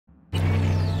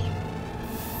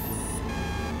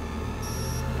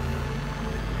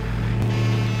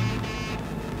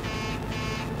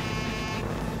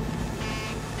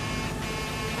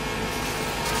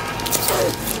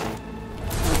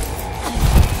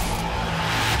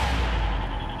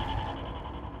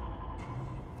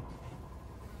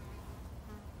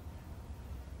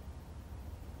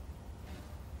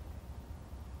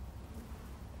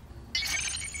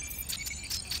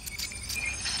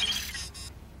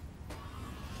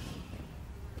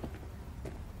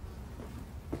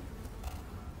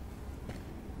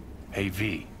Hey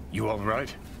V, you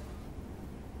alright?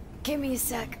 Give me a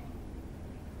sec.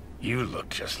 You look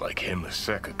just like him a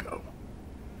sec ago.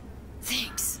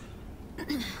 Thanks.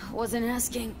 Wasn't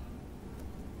asking.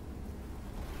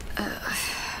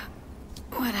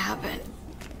 What happened?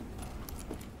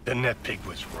 The net pig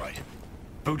was right.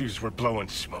 Voodoos were blowing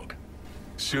smoke.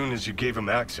 Soon as you gave them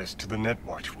access to the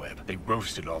Netwatch web, they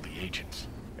roasted all the agents.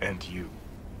 And you.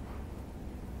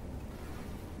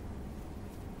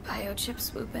 Biochip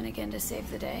swooping again to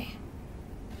save the day.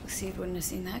 Seed wouldn't have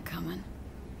seen that coming.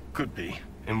 Could be.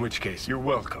 In which case, you're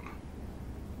welcome.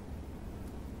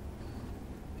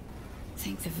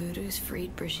 Think the Voodoos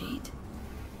freed Brigitte?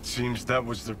 Seems that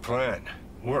was their plan.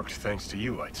 Worked thanks to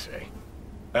you, I'd say.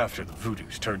 After the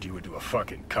Voodoos turned you into a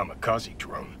fucking kamikaze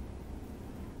drone.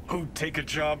 Who'd take a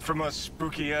job from us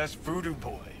spooky-ass voodoo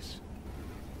boys?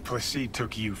 Placide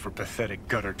took you for pathetic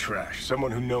gutter trash,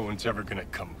 someone who no one's ever gonna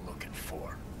come looking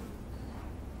for.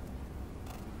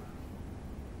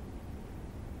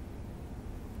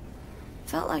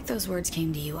 Felt like those words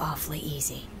came to you awfully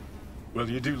easy. Well,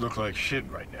 you do look like shit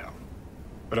right now.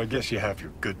 But I guess you have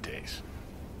your good days.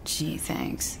 Gee,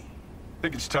 thanks.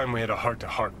 Think it's time we had a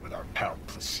heart-to-heart with our pal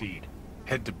Placide.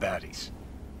 Head to Batty's.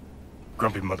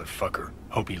 Grumpy motherfucker.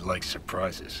 Hope he likes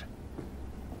surprises.